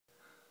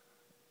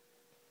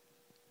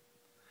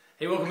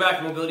Hey, welcome back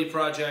to Mobility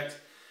Project.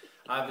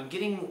 I've been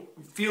getting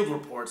field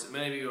reports that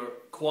many of your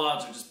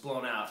quads are just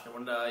blown out. And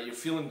when you're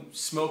feeling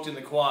smoked in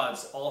the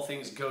quads, all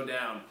things go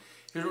down.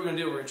 Here's what we're going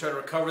to do. We're going to try to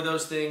recover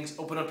those things,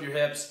 open up your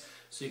hips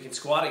so you can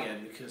squat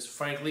again. Because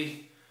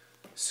frankly,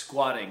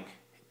 squatting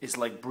is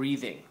like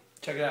breathing.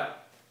 Check it out.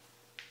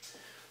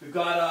 We've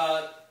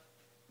got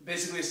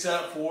basically a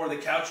setup for the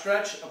couch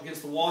stretch up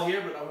against the wall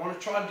here, but I want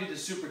to try to do the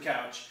super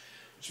couch,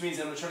 which means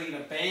I'm going to try to get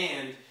a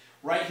band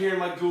right here in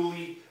my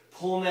ghoulie,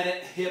 pulling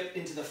that hip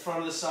into the front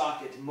of the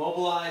socket.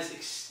 Mobilize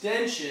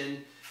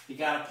extension, you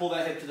got to pull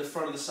that hip to the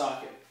front of the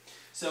socket.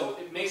 So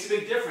it makes a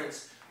big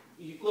difference.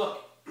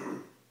 Look,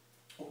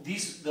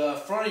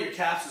 the front of your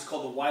capsule is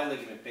called the Y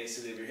ligament,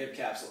 basically, of your hip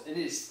capsule. And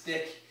it is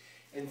thick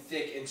and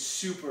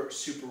super,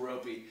 super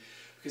ropey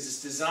because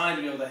it's designed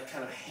to be able to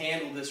kind of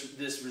handle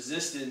this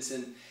resistance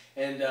and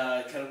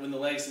kind of when the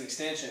leg's in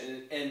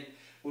extension. And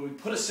when we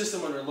put a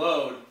system under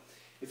load,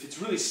 if it's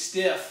really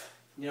stiff,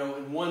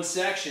 in one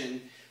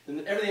section,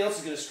 then everything else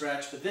is going to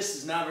stretch, but this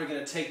is not really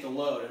going to take the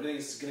load. Everything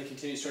is going to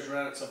continue to stretch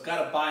around it, so I've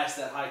got to bias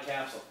that high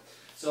capsule.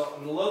 So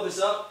I'm going to load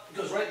this up. It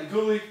goes right in the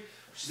ghoulie,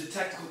 which is a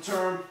technical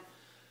term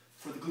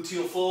for the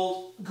gluteal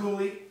fold.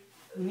 Ghoulie.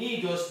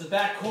 Knee goes to the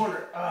back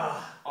corner.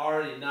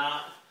 Already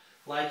not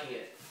liking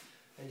it.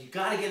 And you've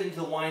got to get into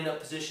the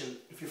wind-up position.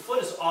 If your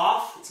foot is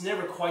off, it's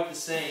never quite the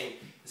same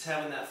as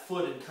having that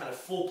foot in kind of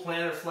full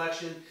plantar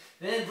flexion.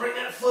 Then bring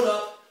that foot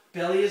up.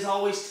 Belly is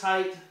always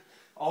tight,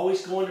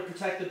 always going to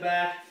protect the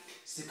back.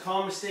 It's the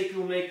common mistake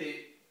people make.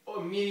 They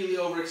immediately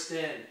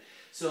overextend.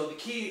 So the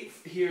key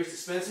here is to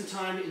spend some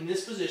time in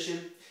this position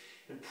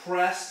and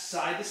press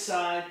side to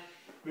side.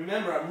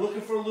 Remember, I'm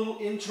looking for a little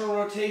internal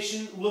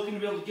rotation, looking to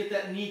be able to get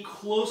that knee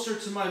closer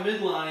to my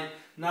midline,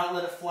 not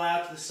let it fly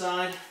out to the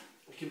side.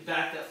 We can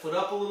back that foot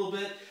up a little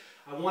bit.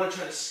 I want to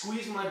try to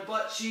squeeze my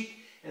butt cheek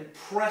and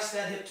press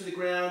that hip to the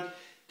ground.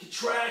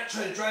 Contract,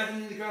 try to drive it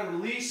into the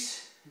ground,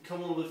 release, and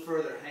come a little bit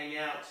further. Hang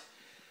out.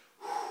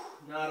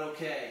 Not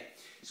okay.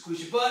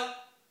 Squeeze your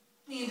butt,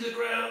 knee into the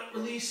ground,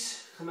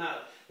 release, come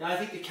out. Now I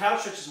think the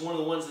couch stretch is one of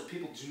the ones that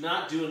people do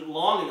not do it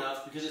long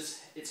enough because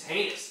it's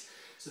heinous.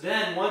 So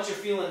then once you're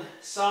feeling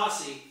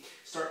saucy,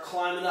 start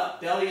climbing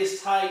up. Belly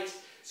is tight,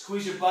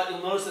 squeeze your butt.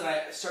 You'll notice that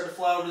I start to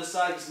fly over to the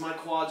side because my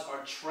quads are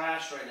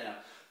trashed right now.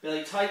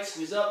 Belly tight,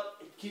 squeeze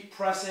up, keep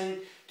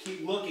pressing,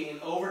 keep looking,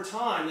 and over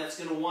time that's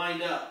going to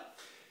wind up.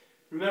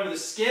 Remember the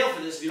scale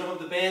for this, if you don't have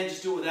the band,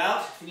 just do it without.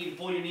 If you need to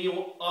pull your knee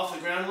off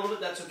the ground a little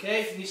bit, that's okay.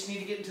 If you just need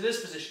to get into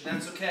this position,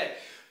 that's okay.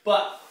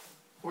 But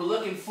we're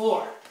looking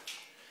for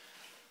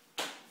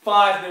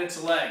 5 minutes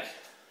a leg.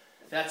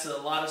 That's a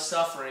lot of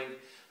suffering.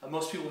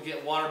 Most people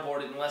get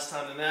waterboarded in less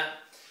time than that.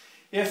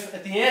 If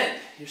at the end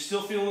you're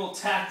still feeling a little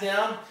tacked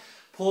down,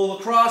 pull a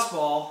lacrosse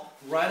ball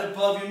right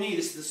above your knee.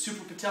 This is the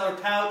suprapatellar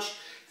pouch.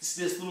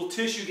 This little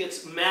tissue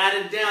gets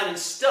matted down and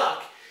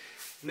stuck.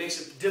 It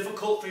makes it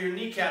difficult for your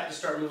kneecap to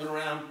start moving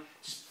around.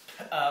 Just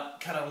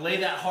kind of lay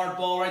that hard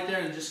ball right there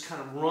and just kind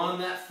of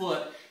run that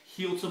foot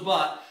heel to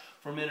butt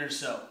for a minute or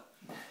so.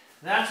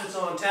 That's what's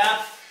on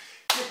tap.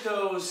 Get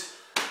those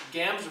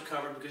gams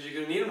recovered because you're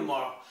going to need them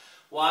tomorrow.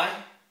 Why?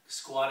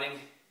 Squatting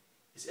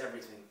is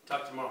everything.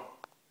 Talk tomorrow.